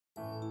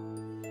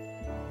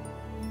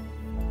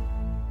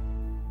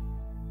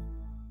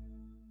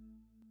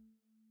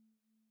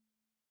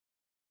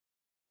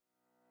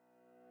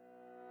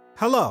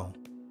Hello,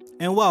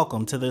 and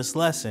welcome to this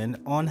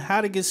lesson on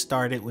how to get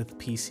started with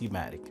PC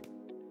Matic.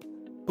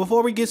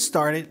 Before we get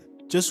started,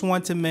 just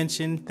want to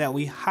mention that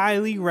we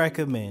highly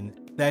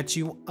recommend that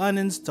you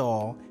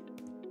uninstall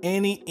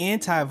any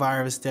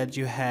antivirus that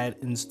you had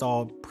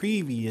installed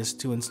previous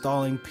to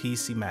installing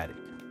PC Matic.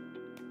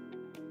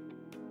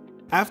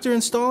 After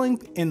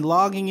installing and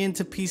logging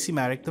into PC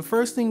Matic, the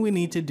first thing we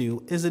need to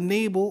do is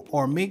enable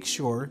or make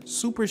sure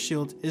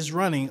SuperShield is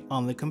running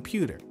on the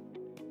computer.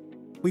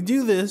 We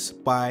do this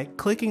by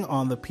clicking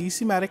on the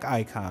PC Matic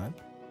icon,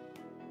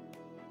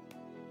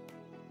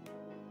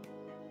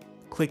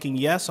 clicking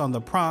yes on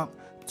the prompt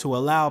to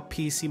allow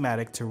PC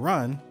Matic to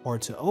run or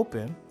to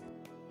open.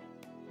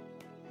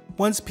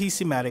 Once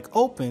PC Matic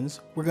opens,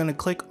 we're going to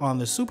click on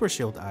the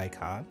SuperShield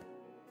icon,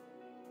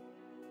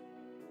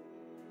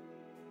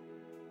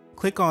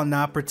 click on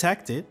Not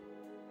Protected,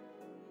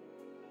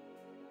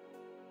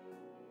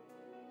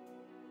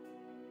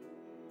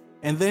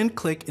 and then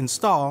click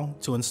Install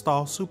to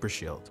install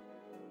SuperShield.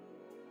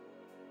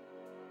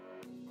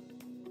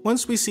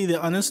 Once we see the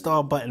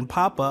uninstall button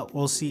pop up,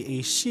 we'll see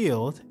a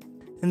shield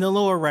in the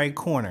lower right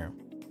corner.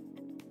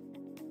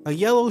 A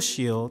yellow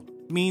shield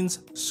means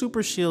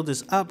SuperShield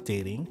is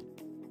updating,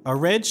 a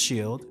red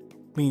shield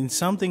means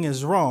something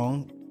is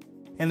wrong,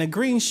 and a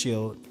green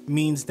shield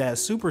means that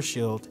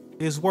SuperShield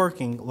is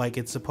working like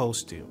it's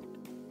supposed to.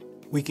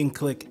 We can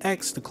click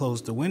X to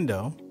close the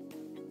window.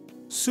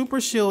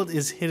 SuperShield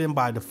is hidden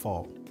by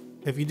default.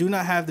 If you do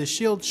not have the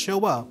shield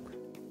show up,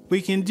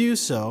 we can do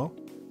so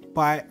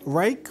by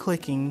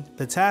right-clicking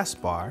the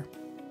taskbar,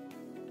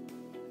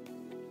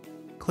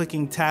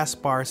 clicking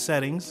taskbar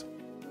settings,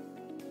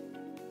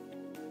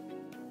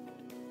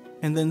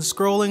 and then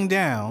scrolling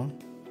down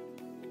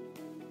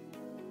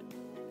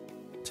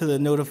to the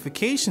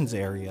notifications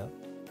area,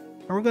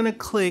 and we're going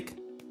to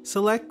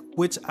select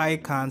which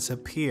icons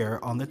appear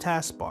on the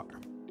taskbar.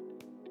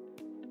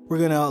 We're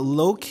going to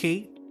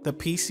locate the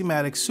PC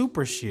Matic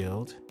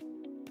SuperShield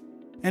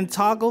and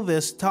toggle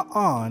this to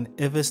on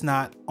if it's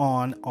not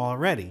on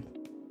already.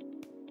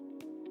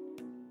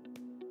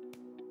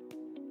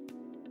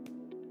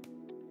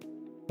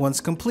 Once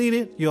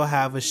completed, you'll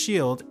have a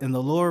shield in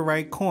the lower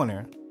right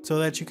corner so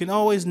that you can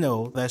always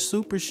know that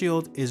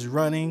SuperShield is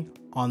running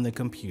on the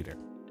computer.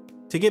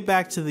 To get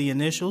back to the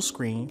initial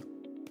screen,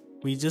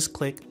 we just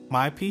click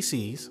My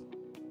PCs.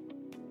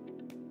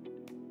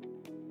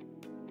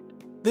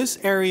 This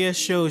area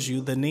shows you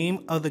the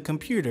name of the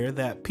computer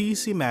that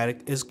PC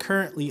Matic is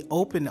currently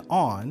open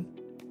on.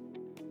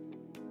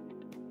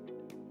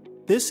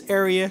 This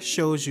area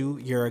shows you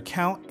your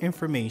account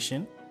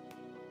information.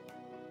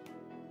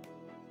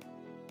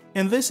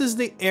 And this is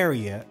the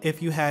area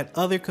if you had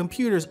other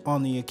computers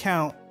on the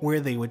account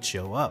where they would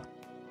show up.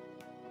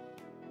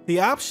 The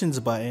options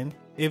button,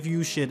 if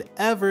you should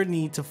ever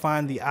need to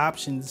find the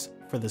options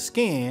for the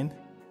scan,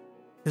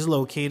 is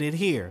located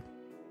here.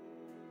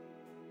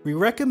 We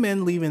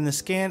recommend leaving the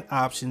scan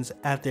options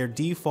at their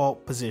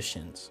default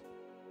positions.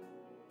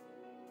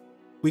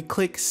 We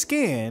click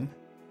Scan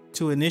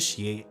to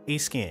initiate a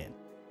scan.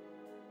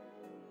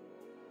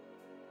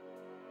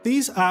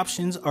 These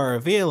options are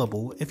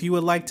available if you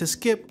would like to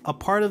skip a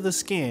part of the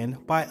scan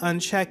by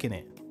unchecking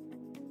it.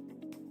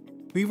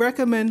 We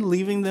recommend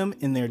leaving them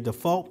in their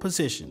default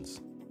positions.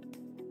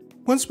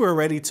 Once we're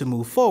ready to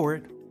move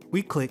forward,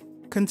 we click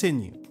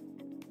Continue.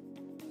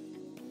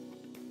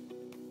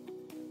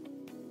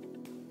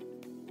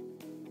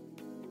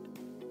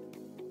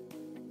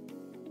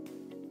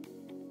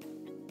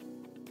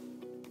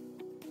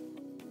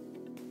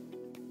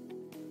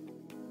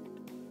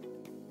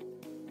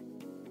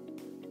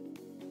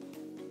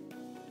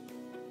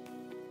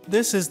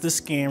 This is the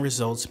scan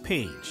results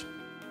page.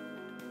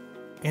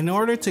 In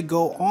order to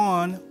go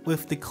on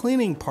with the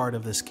cleaning part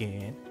of the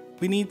scan,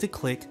 we need to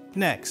click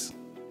Next.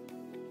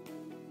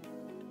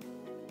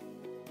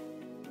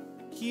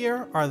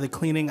 Here are the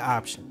cleaning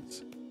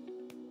options.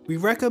 We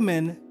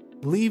recommend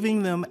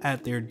leaving them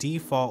at their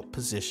default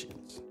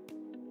positions.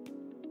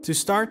 To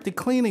start the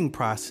cleaning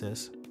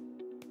process,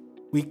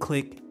 we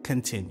click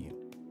Continue.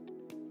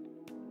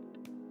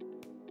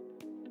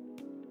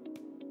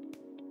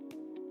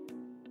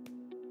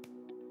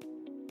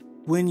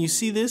 When you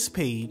see this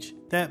page,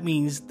 that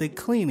means the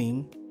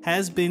cleaning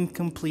has been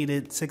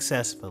completed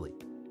successfully.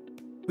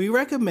 We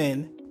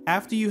recommend,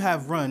 after you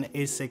have run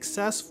a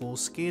successful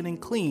scan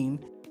and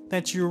clean,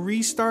 that you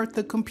restart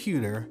the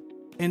computer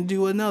and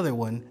do another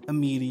one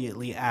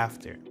immediately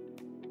after.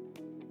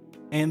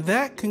 And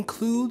that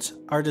concludes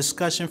our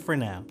discussion for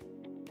now.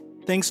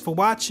 Thanks for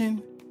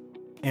watching,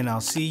 and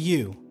I'll see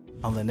you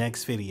on the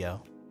next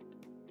video.